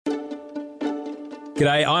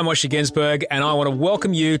G'day, I'm Osher Ginsberg, and I want to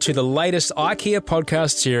welcome you to the latest IKEA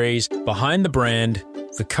podcast series, Behind the Brand,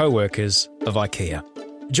 The Co-Workers of IKEA.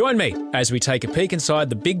 Join me as we take a peek inside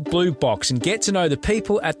the big blue box and get to know the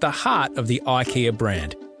people at the heart of the IKEA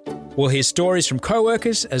brand. We'll hear stories from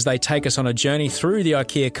co-workers as they take us on a journey through the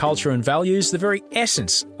IKEA culture and values, the very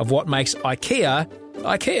essence of what makes IKEA,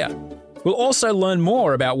 IKEA. We'll also learn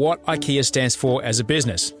more about what IKEA stands for as a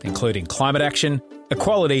business, including climate action,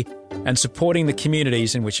 equality, and supporting the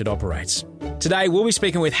communities in which it operates. Today, we'll be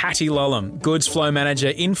speaking with Hattie Lollam, Goods Flow Manager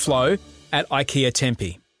in Flow at IKEA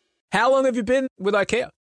Tempe. How long have you been with IKEA?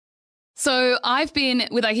 So I've been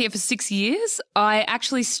with IKEA for 6 years. I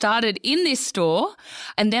actually started in this store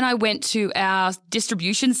and then I went to our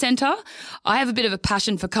distribution centre. I have a bit of a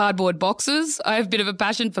passion for cardboard boxes. I have a bit of a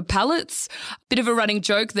passion for pallets, a bit of a running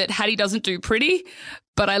joke that Hattie doesn't do pretty,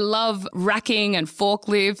 but I love racking and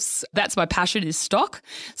forklifts. That's my passion, is stock.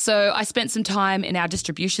 So I spent some time in our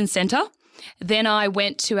distribution centre. Then I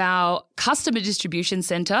went to our customer distribution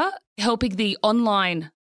centre, helping the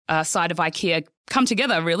online side of IKEA come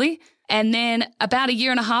together, really. And then about a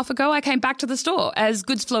year and a half ago, I came back to the store as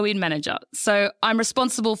Goods Flow In Manager. So I'm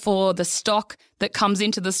responsible for the stock that comes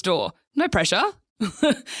into the store. No pressure.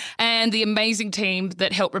 And the amazing team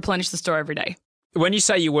that help replenish the store every day. When you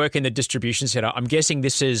say you work in the distribution centre, I'm guessing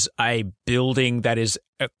this is a building that is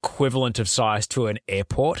equivalent of size to an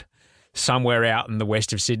airport somewhere out in the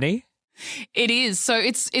west of Sydney? It is. So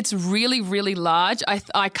it's really, really large.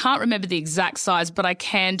 I can't remember the exact size, but I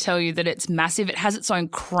can tell you that it's massive. It has its own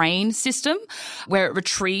crane system where it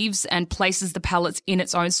retrieves and places the pallets in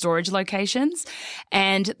its own storage locations.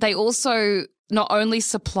 And they also not only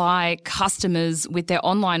supply customers with their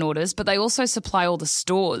online orders, but they also supply all the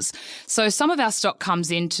stores. So some of our stock comes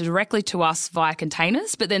in directly to us via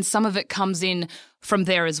containers, but then some of it comes in from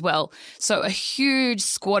there as well. So a huge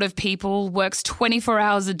squad of people works 24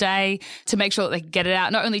 hours a day to make sure that they can get it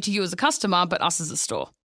out, not only to you as a customer, but us as a store.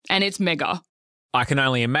 And it's mega. I can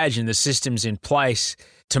only imagine the systems in place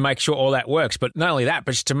to make sure all that works. But not only that,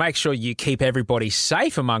 but to make sure you keep everybody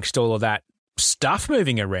safe amongst all of that stuff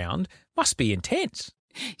moving around must be intense.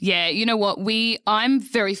 Yeah, you know what? I'm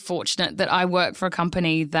very fortunate that I work for a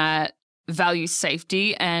company that values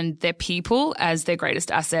safety and their people as their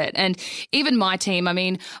greatest asset. And even my team, I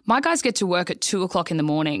mean, my guys get to work at 2:00 in the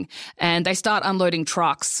morning and they start unloading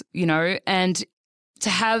trucks, you know, and to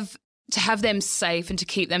have them safe and to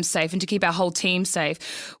keep them safe and to keep our whole team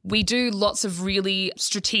safe, we do lots of really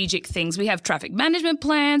strategic things. We have traffic management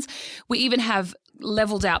plans. We even have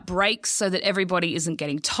leveled out breaks so that everybody isn't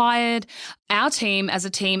getting tired. Our team as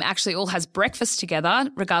a team actually all has breakfast together,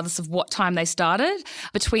 regardless of what time they started,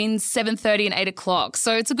 between 7:30 and 8 o'clock.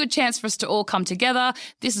 So it's a good chance for us to all come together.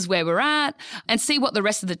 This is where we're at and see what the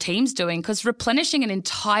rest of the team's doing, because replenishing an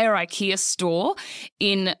entire IKEA store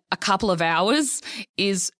in a couple of hours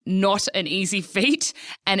is not an easy feat,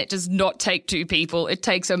 and it does not take two people. It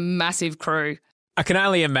takes a massive crew. I can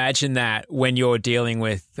only imagine that when you're dealing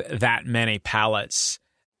with that many pallets,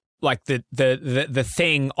 like the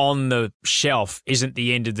thing on the shelf isn't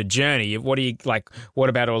the end of the journey. What do you like? What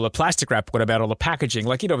about all the plastic wrap? What about all the packaging?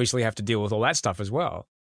 Like, you'd obviously have to deal with all that stuff as well.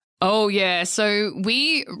 Oh, yeah. So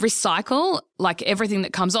we recycle like everything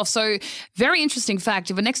that comes off. So very interesting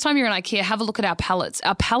fact, if the next time you're in IKEA, have a look at our pallets.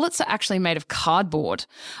 Our pallets are actually made of cardboard.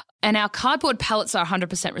 And our cardboard pallets are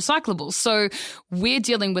 100% recyclable. So we're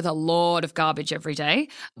dealing with a lot of garbage every day,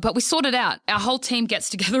 but we sort it out. Our whole team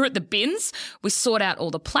gets together at the bins. We sort out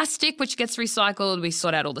all the plastic, which gets recycled. We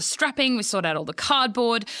sort out all the strapping. We sort out all the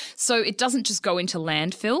cardboard. So it doesn't just go into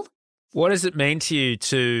landfill. What does it mean to you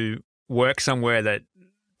to work somewhere that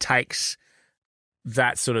takes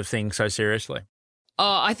that sort of thing so seriously?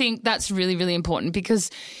 Oh, I think that's really, really important,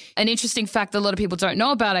 because an interesting fact that a lot of people don't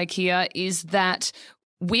know about IKEA is that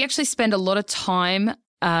we actually spend a lot of time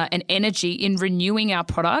and energy in renewing our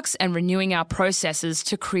products and renewing our processes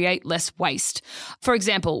to create less waste. For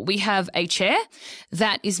example, we have a chair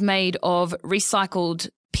that is made of recycled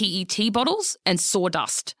PET bottles and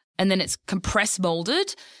sawdust, and then it's compress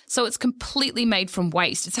molded. So it's completely made from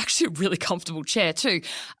waste. It's actually a really comfortable chair too.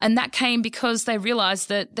 And that came because they realized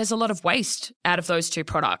that there's a lot of waste out of those two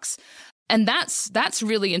products. And that's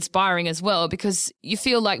really inspiring as well, because you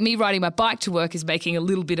feel like me riding my bike to work is making a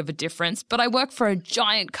little bit of a difference, but I work for a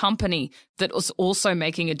giant company that was also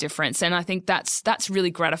making a difference. And I think that's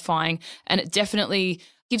really gratifying, and it definitely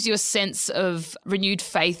gives you a sense of renewed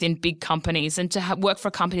faith in big companies, and to work for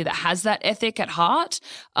a company that has that ethic at heart,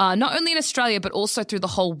 not only in Australia but also through the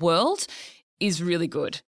whole world, is really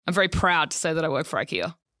good. I'm very proud to say that I work for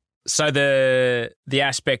IKEA. So the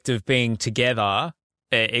aspect of being together,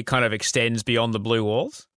 it kind of extends beyond the blue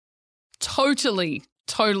walls? Totally.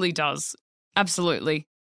 Totally does. Absolutely.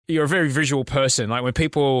 You're a very visual person. Like when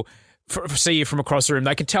people see you from across the room,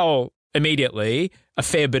 they can tell immediately a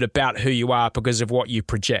fair bit about who you are because of what you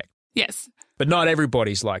project. Yes. But not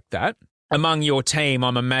everybody's like that. Among your team,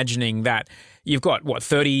 I'm imagining that you've got,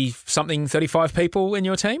 30-something, 35 people in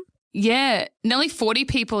your team? Yeah, nearly 40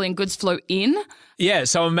 people in goods flow in. Yeah,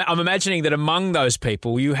 so I'm imagining that among those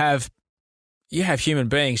people, you have human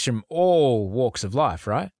beings from all walks of life,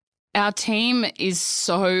 right? Our team is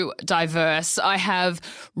so diverse. I have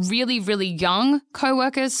really, really young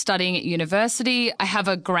co-workers studying at university. I have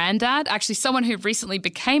a granddad, actually someone who recently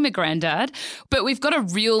became a granddad, but we've got a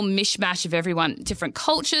real mishmash of everyone, different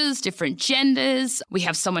cultures, different genders. We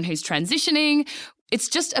have someone who's transitioning. It's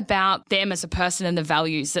just about them as a person and the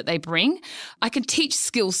values that they bring. I can teach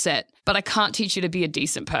skill set, but I can't teach you to be a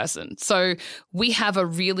decent person. So we have a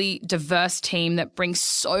really diverse team that brings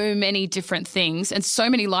so many different things and so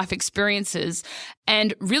many life experiences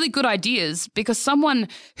and really good ideas, because someone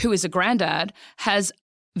who is a granddad has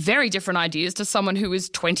very different ideas to someone who is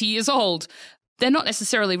 20 years old. They're not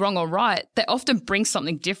necessarily wrong or right. They often bring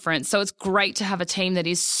something different. So it's great to have a team that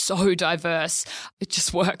is so diverse. It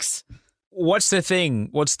just works. What's the thing?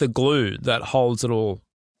 What's the glue that holds it all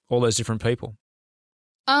those different people?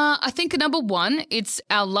 I think number one, it's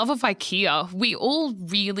our love of IKEA. We all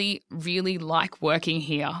really, really like working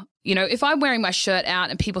here. You know, if I'm wearing my shirt out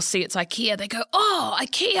and people see it's IKEA, they go, oh,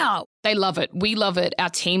 IKEA. They love it. We love it. Our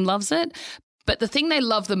team loves it. But the thing they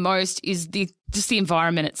love the most is just the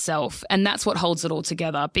environment itself. And that's what holds it all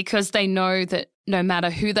together, because they know that no matter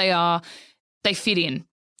who they are, they fit in.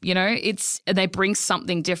 You know, they bring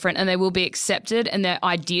something different and they will be accepted and their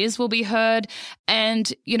ideas will be heard.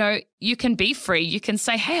 And, you know, you can be free. You can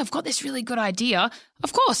say, hey, I've got this really good idea.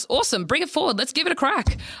 Of course. Awesome. Bring it forward. Let's give it a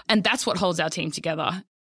crack. And that's what holds our team together.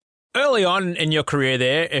 Early on in your career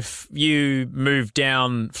there, if you moved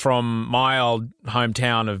down from my old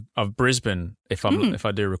hometown of Brisbane, if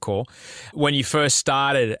I do recall, when you first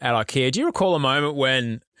started at IKEA, do you recall a moment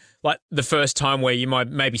when, like the first time where you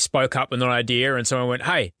maybe spoke up with an idea and someone went,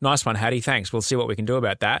 hey, nice one, Hattie, thanks. We'll see what we can do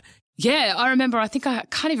about that. Yeah, I remember. I think I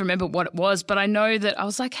can't even remember what it was, but I know that I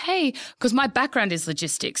was like, hey, because my background is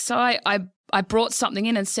logistics. So I brought something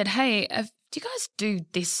in and said, hey, do you guys do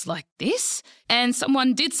this like this? And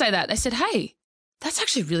someone did say that. They said, hey, that's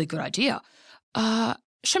actually a really good idea.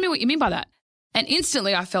 Show me what you mean by that. And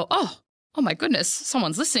instantly I felt, oh my goodness,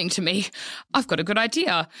 someone's listening to me. I've got a good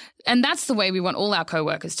idea. And that's the way we want all our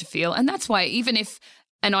co-workers to feel. And that's why even if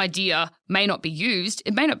an idea may not be used,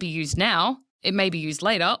 it may not be used now, it may be used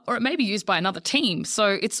later, or it may be used by another team.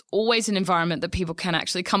 So it's always an environment that people can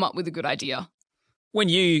actually come up with a good idea. When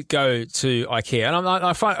you go to IKEA, and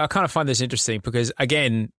I kind of find this interesting because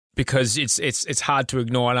it's hard to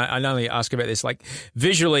ignore, and I only ask about this, like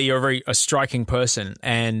visually you're a striking person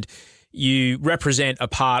and you represent a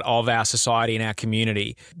part of our society and our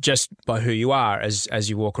community just by who you are as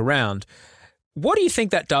you walk around. What do you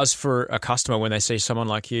think that does for a customer when they see someone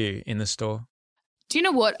like you in the store? Do you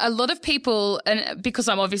know what? A lot of people, and because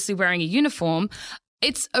I'm obviously wearing a uniform,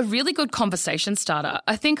 it's a really good conversation starter.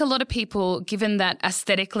 I think a lot of people, given that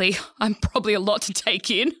aesthetically, I'm probably a lot to take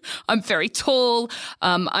in. I'm very tall.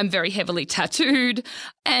 I'm very heavily tattooed.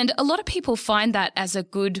 And a lot of people find that as a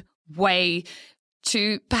good way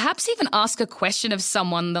to perhaps even ask a question of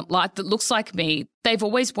someone that looks like me. They've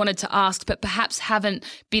always wanted to ask, but perhaps haven't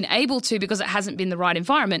been able to because it hasn't been the right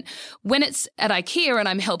environment. When it's at IKEA and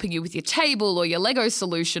I'm helping you with your table or your Lego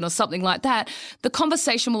solution or something like that, the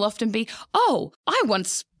conversation will often be, oh, I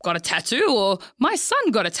once got a tattoo, or my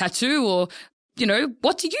son got a tattoo, or, you know,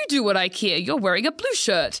 what do you do at IKEA? You're wearing a blue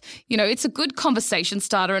shirt. You know, it's a good conversation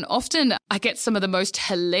starter, and often I get some of the most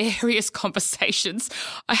hilarious conversations.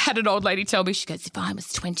 I had an old lady tell me, she goes, if I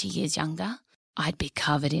was 20 years younger, I'd be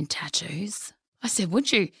covered in tattoos. I said,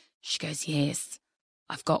 would you? She goes, yes,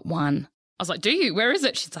 I've got one. I was like, do you? Where is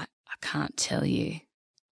it? She's like, I can't tell you.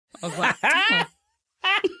 I was like,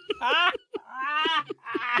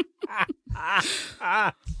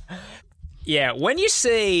 oh. Yeah, when I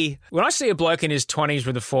see a bloke in his 20s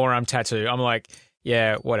with a forearm tattoo, I'm like,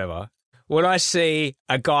 yeah, whatever. When I see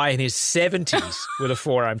a guy in his 70s with a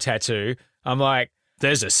forearm tattoo, I'm like,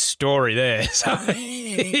 there's a story there. So,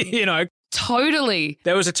 you know. Totally.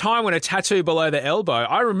 There was a time when a tattoo below the elbow,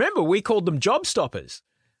 I remember we called them job stoppers.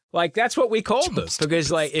 Like, that's what we called them. Because,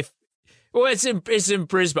 like, it's in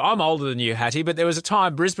Brisbane. I'm older than you, Hattie, but there was a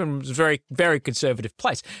time, Brisbane was a very, very conservative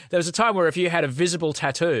place. There was a time where if you had a visible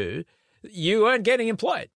tattoo, you weren't getting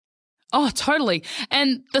employed. Oh, totally.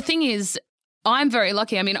 And the thing is, I'm very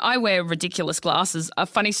lucky. I mean, I wear ridiculous glasses. A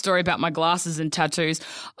funny story about my glasses and tattoos.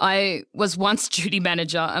 I was once duty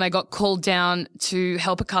manager and I got called down to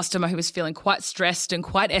help a customer who was feeling quite stressed and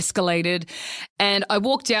quite escalated. And I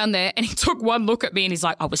walked down there and he took one look at me and he's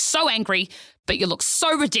like, I was so angry, but you look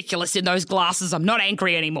so ridiculous in those glasses. I'm not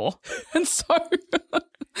angry anymore. And so,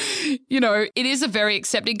 it is a very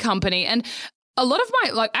accepting company. And a lot of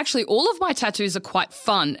actually all of my tattoos are quite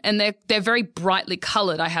fun and they're very brightly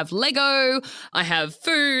colored. I have Lego, I have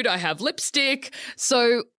food, I have lipstick.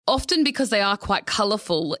 So often because they are quite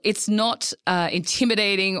colorful, it's not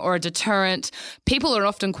intimidating or a deterrent. People are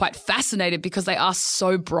often quite fascinated because they are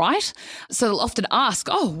so bright. So they'll often ask,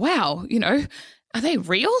 oh, wow, are they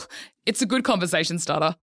real? It's a good conversation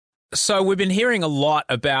starter. So we've been hearing a lot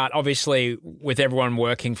about, obviously, with everyone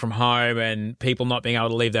working from home and people not being able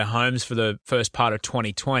to leave their homes for the first part of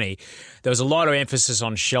 2020, there was a lot of emphasis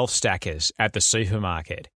on shelf stackers at the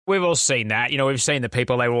supermarket. We've all seen that. We've seen the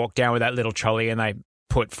people, they walk down with that little trolley and they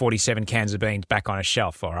put 47 cans of beans back on a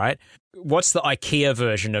shelf, all right? What's the IKEA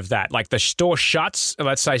version of that? Like the store shuts,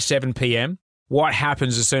 let's say 7 p.m. What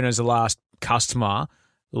happens as soon as the last customer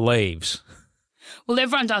leaves? Well,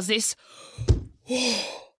 everyone does this.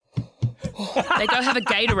 They go have a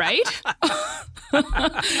Gatorade.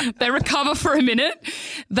 They recover for a minute.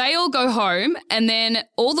 They all go home and then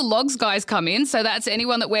all the logs guys come in. So that's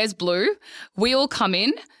anyone that wears blue. We all come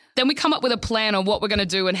in. Then we come up with a plan on what we're going to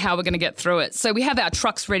do and how we're going to get through it. So we have our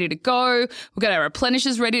trucks ready to go. We've got our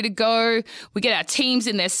replenishers ready to go. We get our teams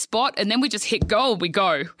in their spot and then we just hit go and we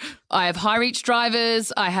go. I have high reach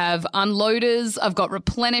drivers. I have unloaders. I've got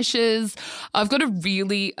replenishers. I've got a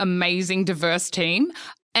really amazing, diverse team.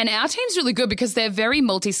 And our team's really good because they're very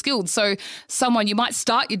multi-skilled. So you might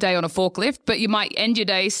start your day on a forklift, but you might end your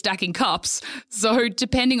day stacking cups. So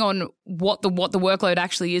depending on what the workload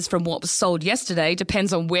actually is from what was sold yesterday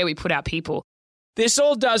depends on where we put our people. This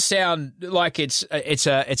all does sound like it's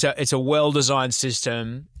a well-designed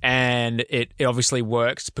system, and it obviously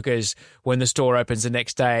works because when the store opens the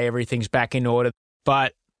next day, everything's back in order.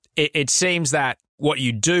 But it seems that what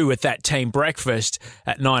you do with that team breakfast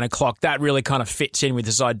at 9 o'clock, that really kind of fits in with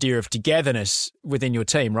this idea of togetherness within your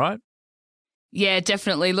team, right? Yeah,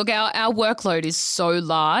 definitely. Look, our workload is so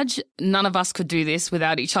large. None of us could do this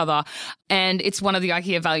without each other. And it's one of the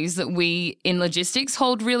IKEA values that we in logistics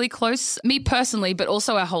hold really close, me personally, but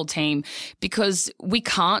also our whole team, because we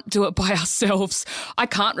can't do it by ourselves. I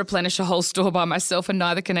can't replenish a whole store by myself and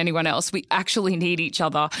neither can anyone else. We actually need each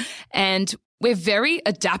other. And we're very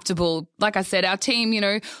adaptable. Like I said, our team,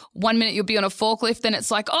 1 minute you'll be on a forklift, then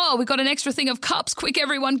it's like, oh, we got an extra thing of cups. Quick,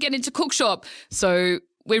 everyone get into cook shop. So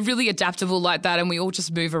we're really adaptable like that and we all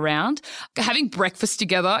just move around. Having breakfast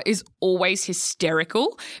together is always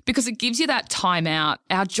hysterical because it gives you that time out.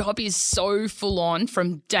 Our job is so full on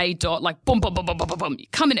from day dot, like boom, boom, boom, boom, boom, boom, boom. You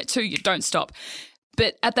come in at 2, you don't stop.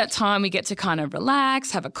 But at that time, we get to kind of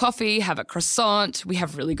relax, have a coffee, have a croissant. We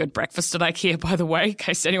have really good breakfast at IKEA, by the way, in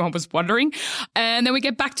case anyone was wondering. And then we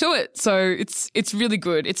get back to it. So it's really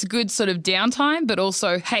good. It's a good sort of downtime, but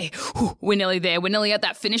also, hey, we're nearly there. We're nearly at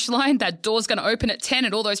that finish line. That door's going to open at 10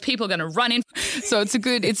 and all those people are going to run in. So it's a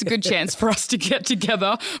good chance for us to get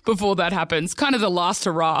together before that happens. Kind of the last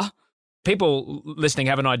hurrah. People listening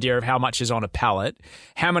have an idea of how much is on a pallet.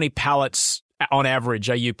 How many pallets on average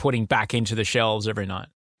are you putting back into the shelves every night?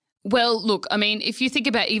 Well, look, I mean, if you think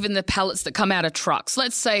about even the pallets that come out of trucks,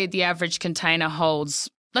 let's say the average container holds,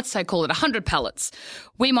 let's say call it 100 pallets.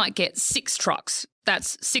 We might get 6 trucks.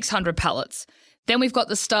 That's 600 pallets. Then we've got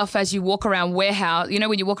the stuff as you walk around warehouse.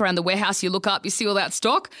 When you walk around the warehouse, you look up, you see all that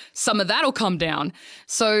stock. Some of that will come down.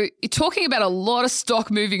 So you're talking about a lot of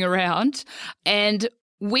stock moving around, and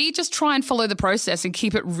we just try and follow the process and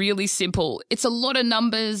keep it really simple. It's a lot of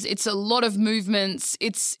numbers. It's a lot of movements.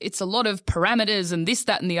 It's a lot of parameters and this,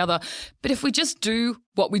 that, and the other. But if we just do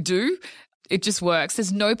what we do, it just works.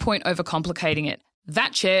 There's no point overcomplicating it.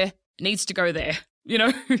 That chair needs to go there.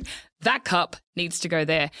 That cup needs to go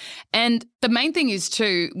there. And the main thing is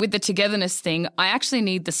too, with the togetherness thing, I actually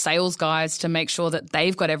need the sales guys to make sure that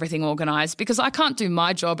they've got everything organized because I can't do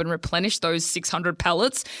my job and replenish those 600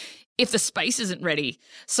 pallets if the space isn't ready.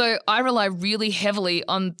 So I rely really heavily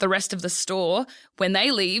on the rest of the store when they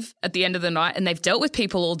leave at the end of the night and they've dealt with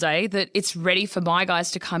people all day, that it's ready for my guys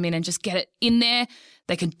to come in and just get it in there.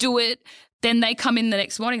 They can do it. Then they come in the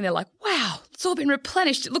next morning. They're like, wow, it's all been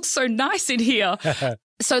replenished. It looks so nice in here.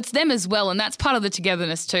 So it's them as well. And that's part of the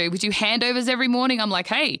togetherness too. We do handovers every morning. I'm like,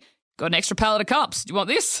 hey, got an extra pallet of cups. Do you want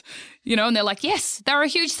this? And they're like, yes, they were a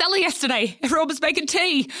huge seller yesterday. Everyone was making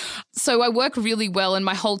tea. So I work really well, and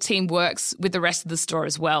my whole team works with the rest of the store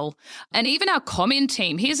as well. And even our comm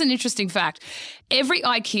team, here's an interesting fact. Every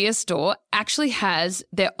IKEA store actually has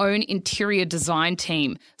their own interior design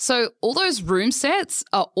team. So all those room sets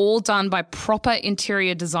are all done by proper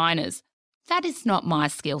interior designers. That is not my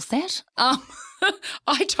skill set.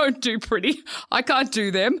 I don't do pretty. I can't do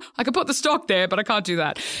them. I can put the stock there, but I can't do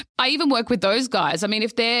that. I even work with those guys. I mean,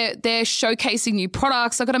 if they're showcasing new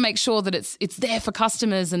products, I've got to make sure that it's there for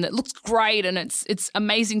customers and it looks great and it's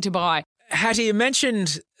amazing to buy. Hattie, you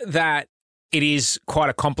mentioned that it is quite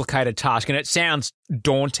a complicated task and it sounds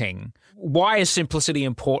daunting. Why is simplicity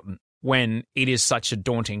important when it is such a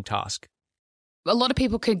daunting task? A lot of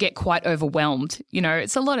people can get quite overwhelmed.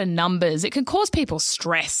 It's a lot of numbers. It can cause people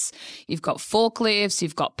stress. You've got forklifts,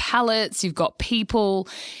 you've got pallets, you've got people.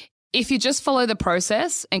 If you just follow the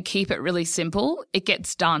process and keep it really simple, it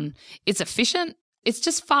gets done. It's efficient. It's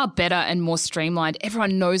just far better and more streamlined.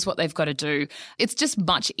 Everyone knows what they've got to do. It's just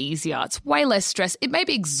much easier. It's way less stress. It may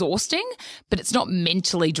be exhausting, but it's not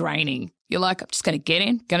mentally draining. You're like, I'm just going to get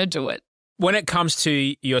in, going to do it. When it comes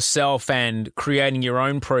to yourself and creating your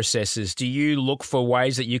own processes, do you look for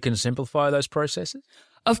ways that you can simplify those processes?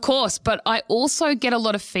 Of course, but I also get a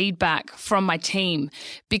lot of feedback from my team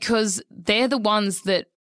because they're the ones that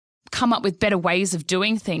come up with better ways of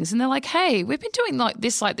doing things. And they're like, hey, we've been doing like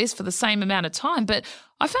this for the same amount of time, but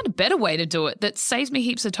I found a better way to do it that saves me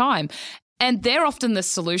heaps of time. And they're often the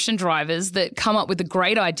solution drivers that come up with the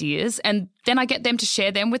great ideas, and then I get them to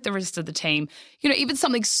share them with the rest of the team. Even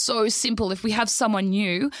something so simple, if we have someone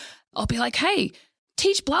new, I'll be like, hey,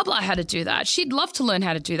 teach blah, blah how to do that. She'd love to learn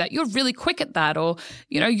how to do that. You're really quick at that, or,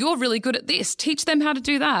 you're really good at this. Teach them how to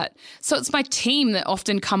do that. So it's my team that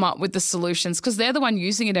often come up with the solutions because they're the one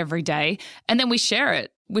using it every day, and then we share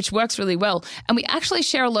it, which works really well. And we actually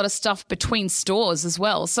share a lot of stuff between stores as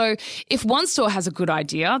well. So if one store has a good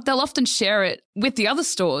idea, they'll often share it with the other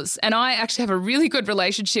stores. And I actually have a really good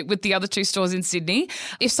relationship with the other 2 stores in Sydney.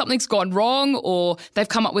 If something's gone wrong or they've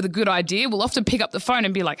come up with a good idea, we'll often pick up the phone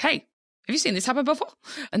and be like, hey, have you seen this happen before?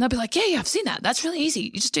 And they'll be like, yeah, I've seen that. That's really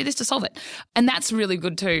easy. You just do this to solve it. And that's really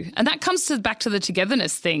good too. And that comes back to the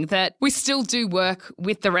togetherness thing that we still do work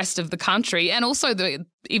with the rest of the country and also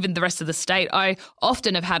even the rest of the state. I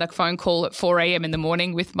often have had a phone call at 4 a.m. in the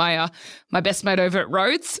morning with my best mate over at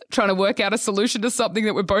Rhodes trying to work out a solution to something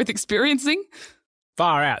that we're both experiencing.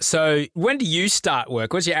 Far out. So when do you start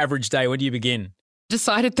work? What's your average day? When do you begin?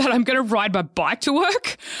 Decided that I'm going to ride my bike to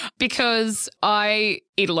work because I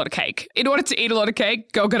eat a lot of cake. In order to eat a lot of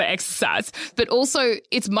cake, I've got to exercise. But also,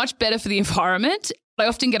 it's much better for the environment. I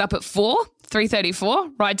often get up at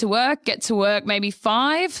 3:34, ride to work, get to work maybe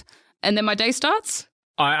 5, and then my day starts.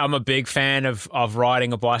 I'm a big fan of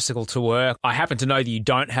riding a bicycle to work. I happen to know that you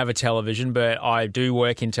don't have a television, but I do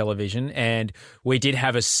work in television, and we did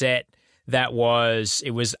have a set that was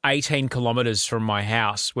 18 kilometres from my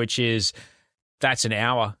house, that's an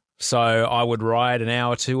hour. So I would ride an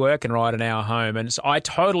hour to work and ride an hour home. And so I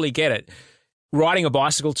totally get it. Riding a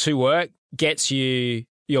bicycle to work gets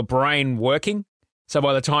your brain working. So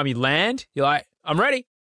by the time you land, you're like, I'm ready.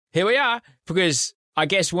 Here we are. Because I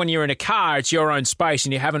guess when you're in a car, it's your own space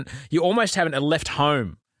and you almost haven't left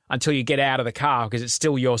home until you get out of the car because it's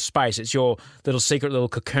still your space. It's your secret little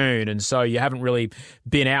cocoon. And so you haven't really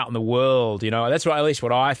been out in the world, That's at least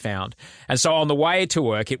what I found. And so on the way to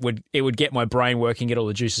work, it would get my brain working, get all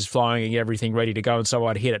the juices flowing and get everything ready to go. And so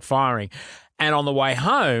I'd hit it firing. And on the way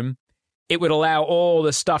home, it would allow all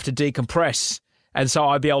the stuff to decompress. And so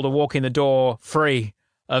I'd be able to walk in the door free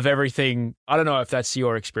of everything. I don't know if that's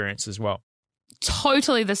your experience as well.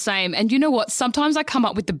 Totally the same. And you know what? Sometimes I come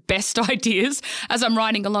up with the best ideas as I'm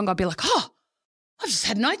riding along. I'll be like, oh, I've just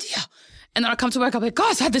had an idea. And then I come to work, I'll be like,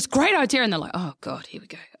 guys, I had this great idea. And they're like, oh, God, here we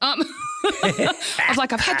go. I was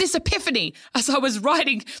like, I've had this epiphany as I was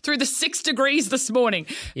riding through the 6 degrees this morning.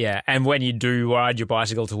 Yeah. And when you do ride your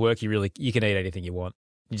bicycle to work, you can eat anything you want.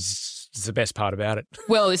 It's the best part about it.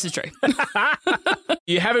 Well, this is true.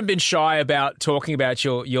 You haven't been shy about talking about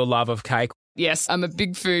your love of cake. Yes, I'm a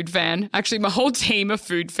big food fan. Actually, my whole team are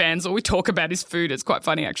food fans. All we talk about is food. It's quite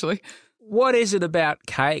funny, actually. What is it about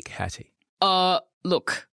cake, Hattie?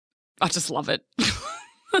 Look, I just love it.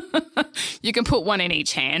 You can put one in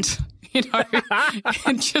each hand,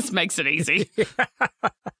 it just makes it easy.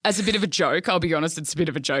 As a bit of a joke, I'll be honest, it's a bit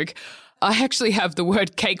of a joke. I actually have the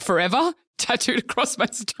word cake forever tattooed across my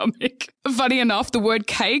stomach. Funny enough, the word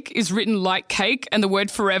cake is written like cake and the word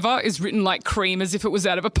forever is written like cream as if it was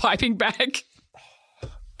out of a piping bag.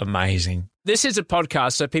 Amazing. This is a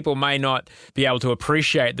podcast, so people may not be able to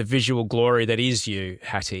appreciate the visual glory that is you,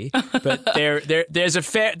 Hattie. But there's a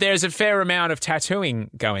fair amount of tattooing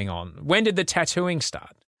going on. When did the tattooing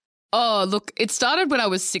start? Oh, look, it started when I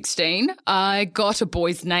was 16. I got a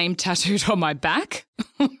boy's name tattooed on my back.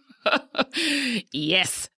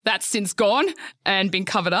 Yes, that's since gone and been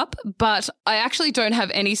covered up, but I actually don't have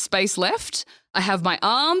any space left. I have my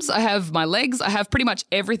arms, I have my legs, I have pretty much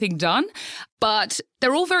everything done, but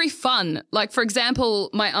they're all very fun. Like, for example,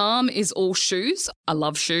 my arm is all shoes. I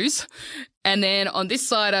love shoes. And then on this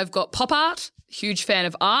side, I've got pop art. Huge fan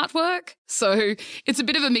of artwork. So it's a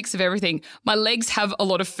bit of a mix of everything. My legs have a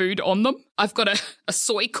lot of food on them. I've got a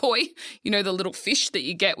soy koi, you know, the little fish that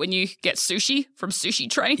you get when you get sushi from Sushi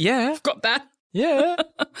Train. Yeah. I've got that. Yeah.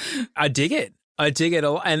 I dig it. I dig it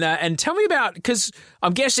all. And tell me about, because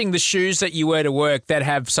I'm guessing the shoes that you wear to work that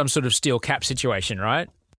have some sort of steel cap situation, right?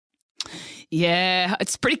 Yeah,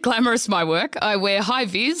 it's pretty glamorous, my work. I wear high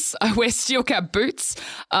vis, I wear steel cap boots,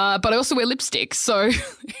 but I also wear lipstick. So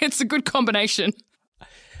it's a good combination.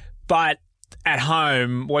 But at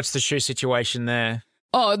home, what's the shoe situation there?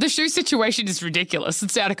 Oh, the shoe situation is ridiculous.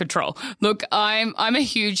 It's out of control. Look, I'm a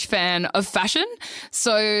huge fan of fashion.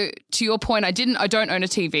 So to your point, I don't own a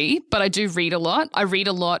TV, but I do read a lot. I read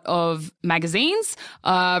a lot of magazines,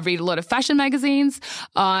 read a lot of fashion magazines.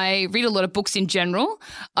 I read a lot of books in general.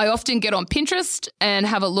 I often get on Pinterest and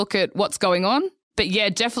have a look at what's going on. But yeah,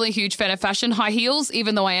 definitely a huge fan of fashion. High heels,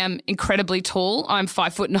 even though I am incredibly tall, I'm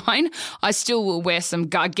 5'9", I still will wear some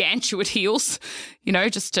gargantuan heels, you know,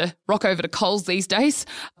 just to rock over to Coles these days,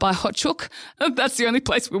 buy hot chook. That's the only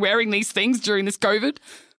place we're wearing these things during this COVID.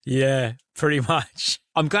 Yeah, pretty much.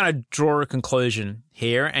 I'm going to draw a conclusion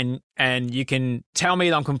here, and you can tell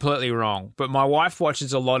me I'm completely wrong, but my wife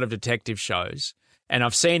watches a lot of detective shows, and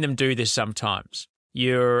I've seen them do this sometimes.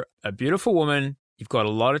 You're a beautiful woman. You've got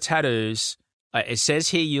a lot of tattoos. It says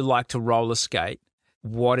here you like to roller skate.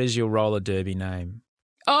 What is your roller derby name?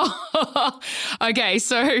 Oh, okay.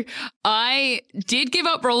 So I did give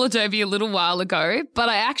up roller derby a little while ago, but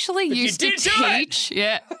I actually used to teach.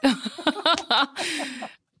 Yeah.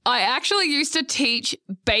 I actually used to teach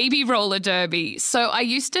baby roller derby. So I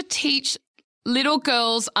used to teach little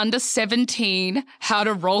girls under 17 how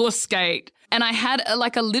to roller skate. And I had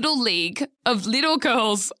a little league of little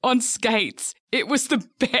girls on skates. It was the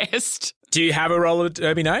best. Do you have a roller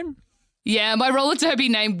derby name? Yeah, my roller derby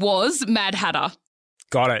name was Mad Hatter.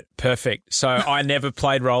 Got it. Perfect. So I never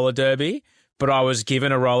played roller derby, but I was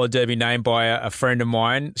given a roller derby name by a friend of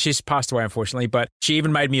mine. She's passed away, unfortunately, but she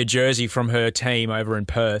even made me a jersey from her team over in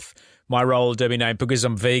Perth. My roller derby name, because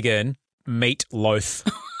I'm vegan, Meat Loath.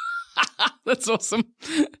 That's awesome.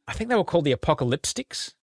 I think they were called the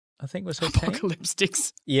Apocalyptics. I think was her team.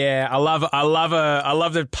 Apocalyptics. Yeah, I love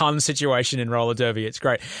the pun situation in roller derby. It's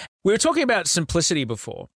great. We were talking about simplicity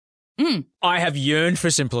before. I have yearned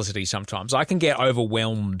for simplicity sometimes. I can get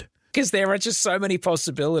overwhelmed because there are just so many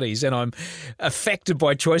possibilities, and I'm affected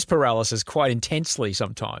by choice paralysis quite intensely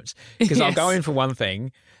sometimes because I'll go in for one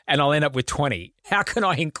thing and I'll end up with 20. How can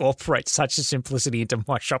I incorporate such a simplicity into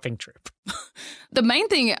my shopping trip? The main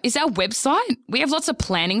thing is our website. We have lots of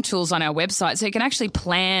planning tools on our website, so you can actually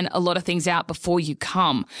plan a lot of things out before you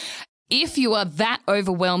come. If you are that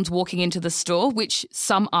overwhelmed walking into the store, which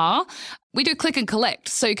some are, we do click and collect.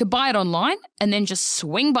 So you can buy it online and then just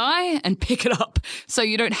swing by and pick it up. So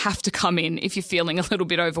you don't have to come in if you're feeling a little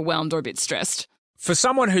bit overwhelmed or a bit stressed. For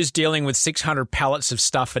someone who's dealing with 600 pallets of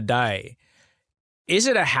stuff a day, is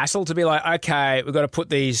it a hassle to be like, okay, we've got to put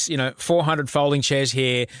these, 400 folding chairs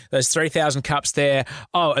here, there's 3,000 cups there.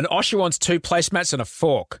 Oh, and Osher wants 2 placemats and a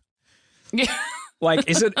fork. Yeah. Like,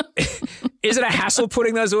 is it a hassle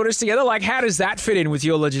putting those orders together? Like, how does that fit in with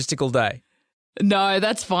your logistical day? No,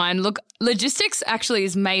 that's fine. Look, logistics actually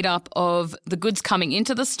is made up of the goods coming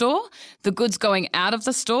into the store, the goods going out of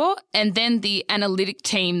the store, and then the analytic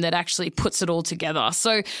team that actually puts it all together.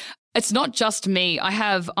 So it's not just me.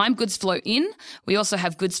 I'm goods flow in. We also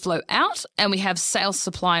have goods flow out, and we have sales,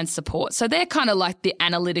 supply, and support. So they're kind of like the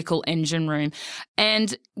analytical engine room.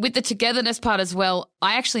 And with the togetherness part as well,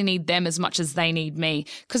 I actually need them as much as they need me.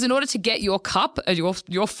 Because in order to get your cup,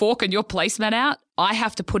 your fork, and your placemat out, I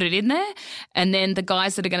have to put it in there. And then the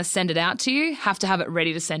guys that are going to send it out to you have to have it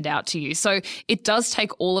ready to send out to you. So it does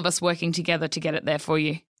take all of us working together to get it there for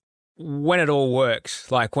you. When it all works,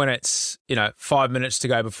 like when it's, 5 minutes to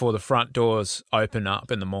go before the front doors open up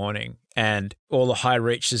in the morning and all the high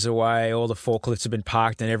reaches away, all the forklifts have been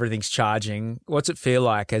parked and everything's charging, what's it feel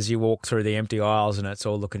like as you walk through the empty aisles and it's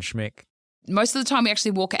all looking schmick? Most of the time we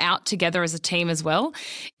actually walk out together as a team as well.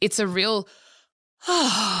 It's a real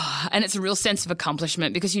And it's a real sense of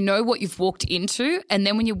accomplishment because you know what you've walked into, and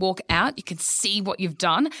then when you walk out, you can see what you've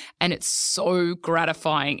done, and it's so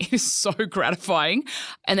gratifying. It is so gratifying.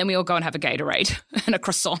 And then we all go and have a Gatorade and a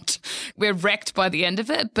croissant. We're wrecked by the end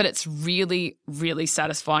of it, but it's really, really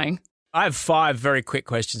satisfying. I have 5 very quick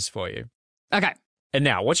questions for you. Okay. And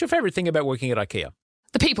now, what's your favourite thing about working at IKEA?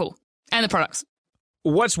 The people and the products.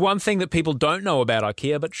 What's one thing that people don't know about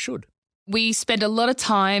IKEA but should? We spend a lot of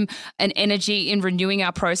time and energy in renewing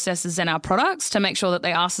our processes and our products to make sure that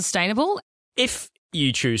they are sustainable. If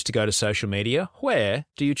you choose to go to social media, where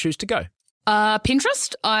do you choose to go?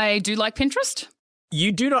 Pinterest. I do like Pinterest.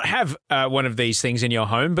 You do not have one of these things in your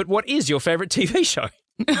home, but what is your favourite TV show?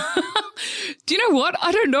 Do you know what?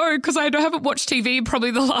 I don't know because I haven't watched TV in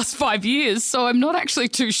probably the last 5 years, so I'm not actually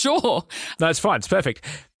too sure. No, it's fine. It's perfect.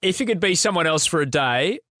 If you could be someone else for a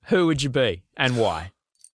day, who would you be and why?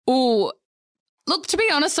 Oh, look, to be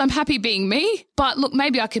honest, I'm happy being me. But look,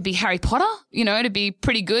 maybe I could be Harry Potter. You know, it'd be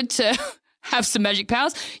pretty good to have some magic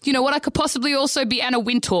powers. You know what? I could possibly also be Anna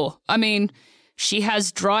Wintour. I mean, she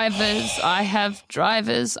has drivers. I have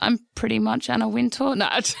drivers. I'm pretty much Anna Wintour. No.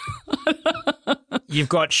 You've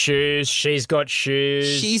got shoes. She's got shoes.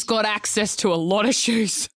 She's got access to a lot of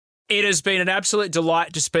shoes. It has been an absolute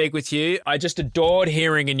delight to speak with you. I just adored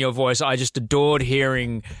hearing in your voice. I just adored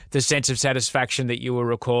hearing the sense of satisfaction that you were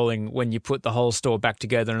recalling when you put the whole store back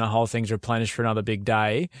together and the whole thing's replenished for another big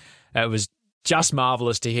day. It was just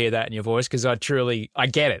marvellous to hear that in your voice because I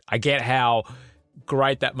get it. I get how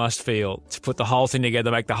great that must feel to put the whole thing together,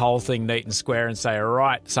 make the whole thing neat and square and say, all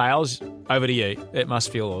right, sales, over to you. It must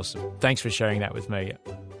feel awesome. Thanks for sharing that with me.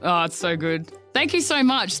 Oh, it's so good. Thank you so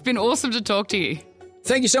much. It's been awesome to talk to you.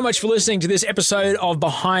 Thank you so much for listening to this episode of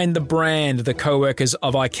Behind the Brand, the co-workers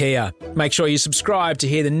of IKEA. Make sure you subscribe to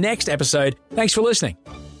hear the next episode. Thanks for listening.